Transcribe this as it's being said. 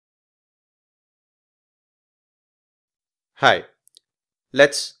Hi,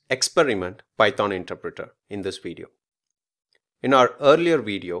 let's experiment Python interpreter in this video. In our earlier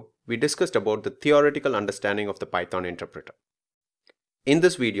video, we discussed about the theoretical understanding of the Python interpreter. In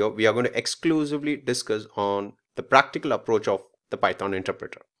this video, we are going to exclusively discuss on the practical approach of the Python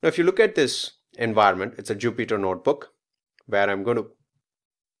interpreter. Now, if you look at this environment, it's a Jupyter notebook where I'm going to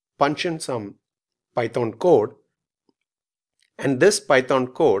punch in some Python code, and this Python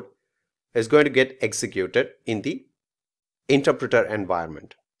code is going to get executed in the interpreter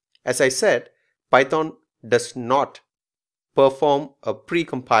environment. As I said, Python does not perform a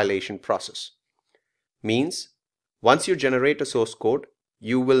pre-compilation process. Means once you generate a source code,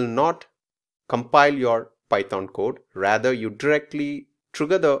 you will not compile your Python code. Rather, you directly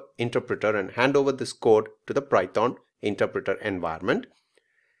trigger the interpreter and hand over this code to the Python interpreter environment.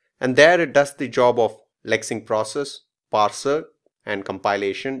 And there it does the job of lexing process, parser, and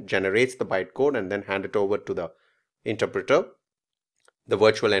compilation, generates the bytecode and then hand it over to the interpreter, the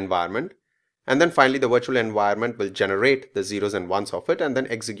virtual environment, and then finally the virtual environment will generate the zeros and ones of it and then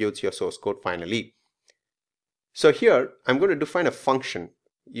executes your source code finally. So here I'm going to define a function.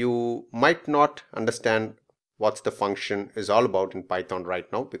 You might not understand what the function is all about in Python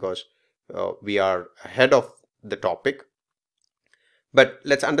right now because we are ahead of the topic. But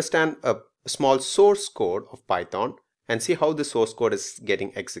let's understand a small source code of Python and see how the source code is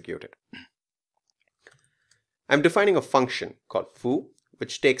getting executed. I'm defining a function called foo,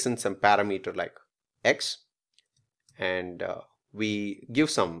 which takes in some parameter like x, and we give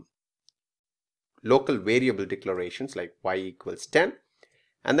some local variable declarations like y equals 10,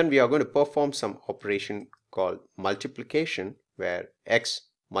 and then we are going to perform some operation called multiplication where x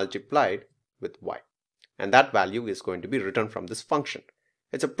multiplied with y, and that value is going to be written from this function.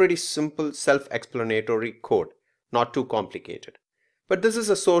 It's a pretty simple self-explanatory code, not too complicated, but this is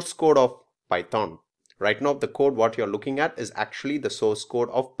a source code of Python. Right now, the code what you're looking at is actually the source code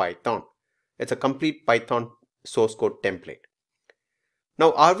of Python. It's a complete Python source code template.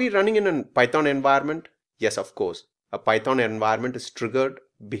 Now, are we running in a Python environment? Yes, of course. A Python environment is triggered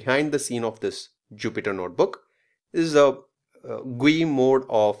behind the scene of this Jupyter notebook. This is a GUI mode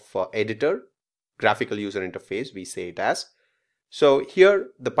of editor, graphical user interface, we say it as. So here,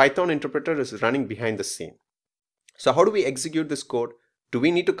 the Python interpreter is running behind the scene. So how do we execute this code? Do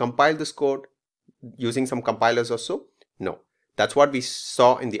we need to compile this code using some compilers or so? No, that's what we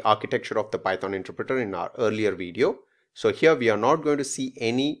saw in the architecture of the Python interpreter in our earlier video. So here we are not going to see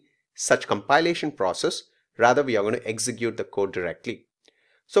any such compilation process. Rather, we are going to execute the code directly.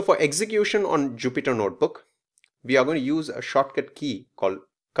 So for execution on Jupyter notebook, we are going to use a shortcut key called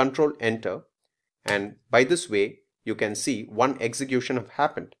Control Enter, and by this way you can see one execution have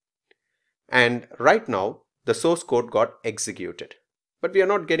happened, and right now the source code got executed. But we are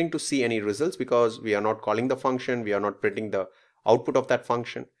not getting to see any results because we are not calling the function, we are not printing the output of that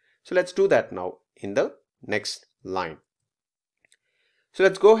function. So let's do that now in the next line. So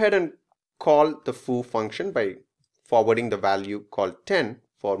let's go ahead and call the foo function by forwarding the value called 10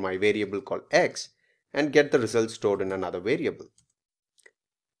 for my variable called x and get the result stored in another variable.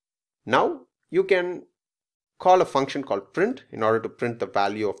 Now you can call a function called print in order to print the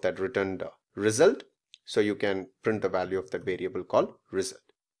value of that returned result. So you can print the value of that variable called result.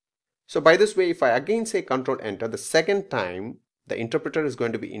 So by this way, if I again say Control Enter, the second time the interpreter is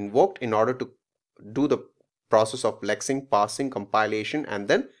going to be invoked in order to do the process of lexing, parsing, compilation, and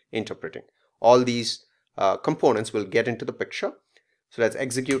then interpreting. All these components will get into the picture. So let's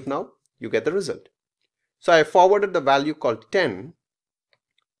execute now. You get the result. So I forwarded the value called 10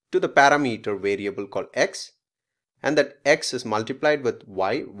 to the parameter variable called x, and that x is multiplied with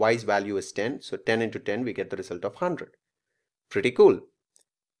y. Y's value is 10, so 10 into 10 we get the result of 100. Pretty cool.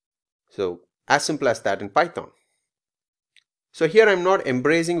 So as simple as that in Python. So here I'm not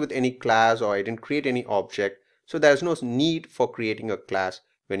embracing with any class, or I didn't create any object, so there's no need for creating a class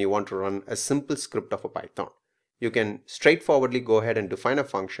when you want to run a simple script of a Python. You can straightforwardly go ahead and define a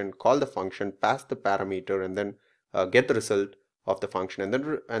function, call the function, pass the parameter, and then get the result of the function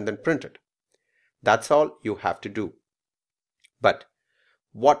and then print it. That's all you have to do. But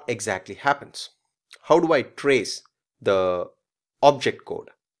what exactly happens? How do I trace the object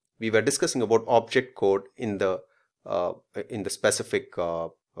code? We were discussing about object code in the specific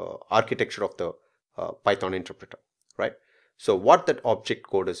architecture of the Python interpreter, right? So what that object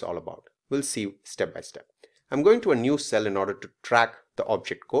code is all about, we'll see step by step. I'm going to a new cell in order to track the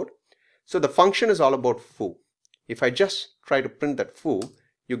object code. So the function is all about foo. If I just try to print that foo,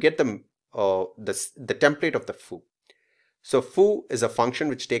 you get the template of the foo. So foo is a function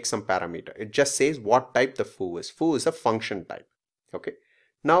which takes some parameter. It just says what type the foo is. Foo is a function type. Okay.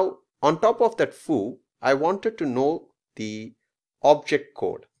 Now on top of that foo, I wanted to know the object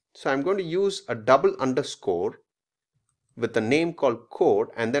code. So I'm going to use a double underscore with a name called code,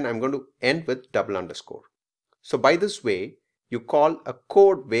 and then I'm going to end with double underscore. So by this way, you call a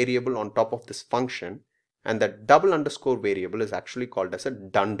code variable on top of this function, and that double underscore variable is actually called as a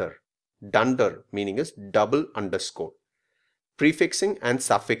dunder. Dunder meaning is double underscore. Prefixing and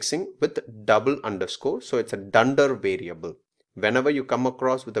suffixing with double underscore. So it's a dunder variable. Whenever you come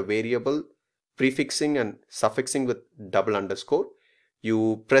across with a variable prefixing and suffixing with double underscore,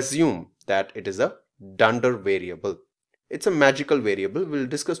 you presume that it is a dunder variable. It's a magical variable. We'll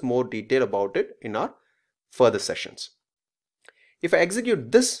discuss more detail about it in our further sessions. If I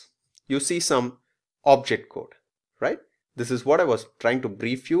execute this, you see some object code, right? This is what I was trying to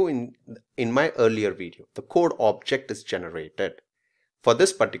brief you in my earlier video. The code object is generated for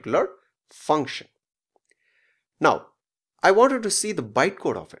this particular function. Now, I wanted to see the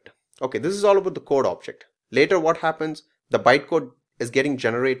bytecode of it. Okay, this is all about the code object. Later what happens? The bytecode is getting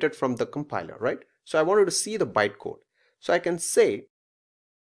generated from the compiler, right? So I wanted to see the bytecode. So I can say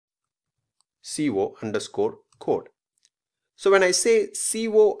co underscore code. So when I say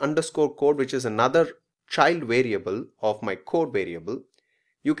co underscore code, which is another child variable of my code variable,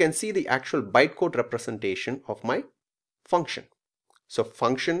 you can see the actual bytecode representation of my function. So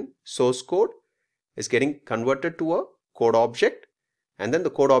function source code is getting converted to a code object, and then the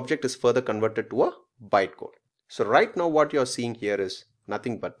code object is further converted to a bytecode. So right now what you're seeing here is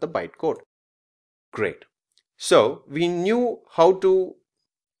nothing but the bytecode. Great. So we knew how to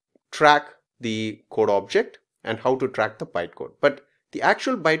track the code object and how to track the bytecode, but the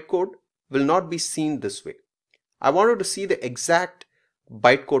actual bytecode will not be seen this way. I wanted to see the exact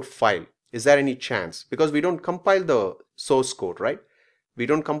bytecode file. Is there any chance? Because we don't compile the source code, right? We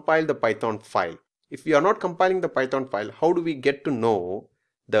don't compile the Python file. If we are not compiling the Python file, how do we get to know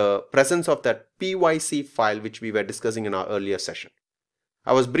the presence of that PYC file which we were discussing in our earlier session?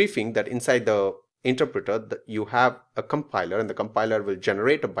 I was briefing that inside the interpreter you have a compiler, and the compiler will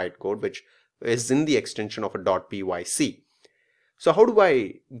generate a bytecode which is in the extension of a .pyc. So how do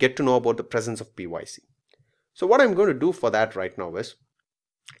I get to know about the presence of PYC? So what I'm going to do for that right now is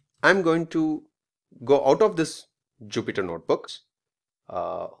I'm going to go out of this Jupyter Notebooks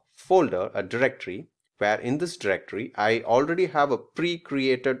folder, a directory, where in this directory I already have a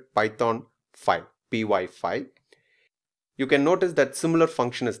pre-created Python file, py file. You can notice that similar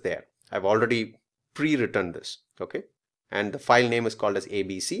function is there. I've already pre-written this, okay? And the file name is called as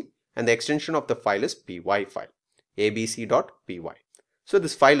abc, and the extension of the file is py file, abc.py. So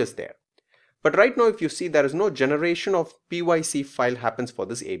this file is there. But right now if you see, there is no generation of pyc file happens for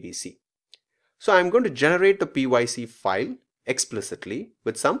this abc. So I'm going to generate the pyc file explicitly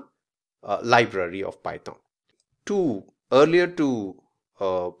with some library of Python. Earlier to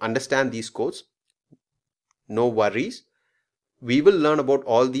understand these codes, no worries. We will learn about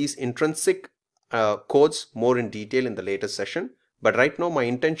all these intrinsic codes more in detail in the later session. But right now my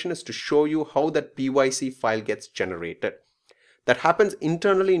intention is to show you how that pyc file gets generated. That happens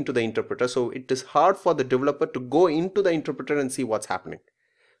internally into the interpreter, so it is hard for the developer to go into the interpreter and see what's happening.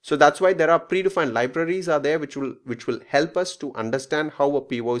 So that's why there are predefined libraries are there which will help us to understand how a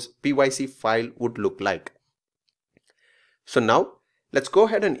pyc file would look like. So now let's go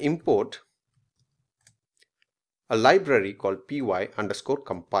ahead and import a library called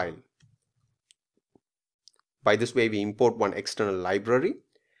py_compile. By this way we import one external library,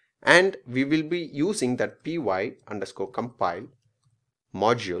 and we will be using that py_compile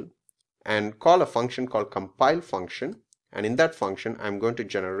module and call a function called compile function, and in that function I'm going to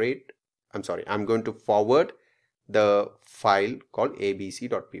forward the file called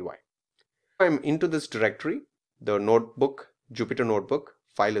abc.py. I'm into this directory, the notebook, Jupyter Notebook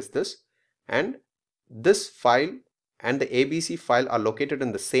file is this, and this file and the abc file are located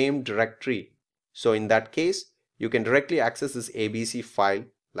in the same directory. So in that case you can directly access this abc file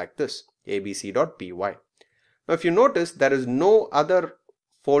like this, abc.py. Now if you notice, there is no other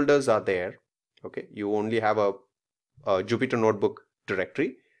folders are there, okay? You only have a Jupyter Notebook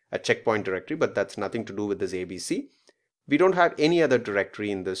directory, a checkpoint directory, but that's nothing to do with this abc. We don't have any other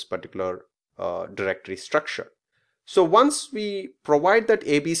directory in this particular directory structure. So once we provide that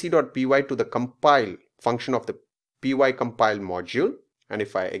abc.py to the compile function of the py_compile module, and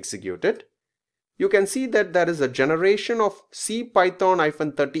if I execute it, you can see that there is a generation of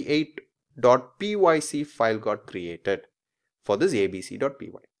cpython-38.pyc file got created for this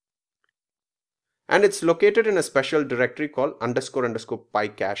abc.py. And it's located in a special directory called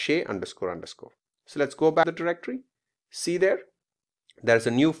 __pycache__. So let's go back to the directory. See there's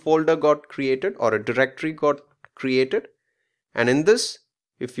a new folder got created, or a directory got created. And in this,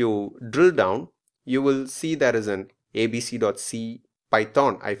 if you drill down, you will see there is an abc.c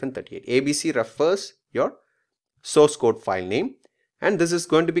python-38. ABC refers your source code file name, and this is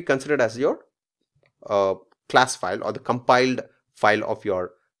going to be considered as your class file or the compiled file of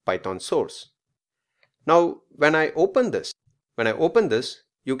your Python source. Now when I open this,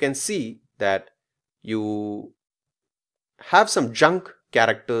 you can see that you have some junk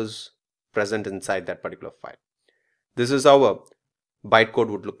characters present inside that particular file. This is how a bytecode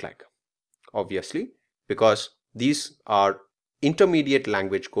would look like, obviously, because these are intermediate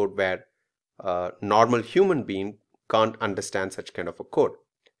language code where a normal human being can't understand such kind of a code.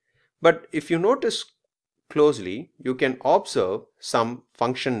 But if you notice closely, you can observe some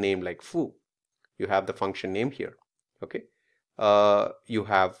function name like foo. You have the function name here. Okay, you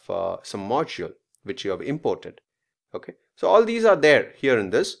have some module which you have imported. Okay, so all these are there here in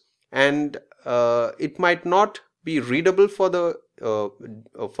this, and it might not be readable for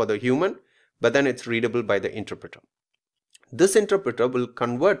the human, but then it's readable by the interpreter. This interpreter will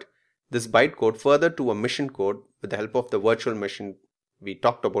convert this bytecode further to a mission code with the help of the virtual machine we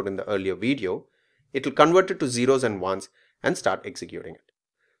talked about in the earlier video. It will convert it to zeros and ones and start executing it.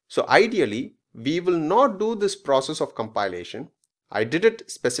 So ideally, we will not do this process of compilation. I did it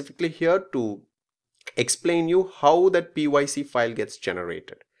specifically here to explain you how that PYC file gets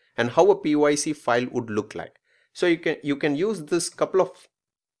generated and how a PYC file would look like. So you can use this couple of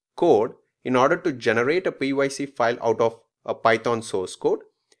code in order to generate a PYC file out of a Python source code,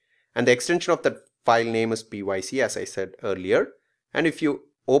 and the extension of that file name is PYC, as I said earlier. And if you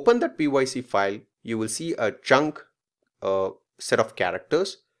open that PYC file, you will see a chunk set of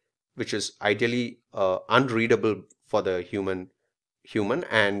characters which is ideally unreadable for the human,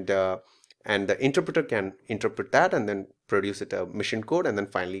 and the interpreter can interpret that and then produce it a mission code, and then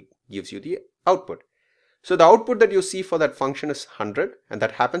finally gives you the output. So the output that you see for that function is 100, and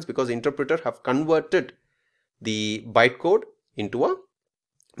that happens because the interpreter have converted the bytecode into a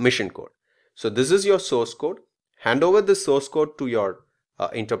mission code. So this is your source code. Hand over this source code to your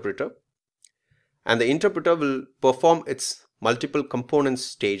interpreter, and the interpreter will perform its multiple component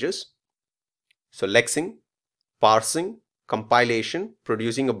stages. So lexing, parsing, compilation,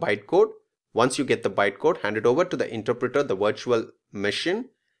 producing a bytecode. Once you get the bytecode, hand it over to the interpreter, the virtual machine,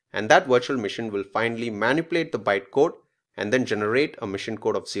 and that virtual machine will finally manipulate the bytecode and then generate a mission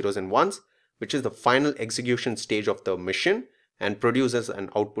code of zeros and ones, which is the final execution stage of the mission, and produces an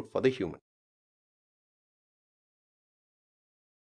output for the human.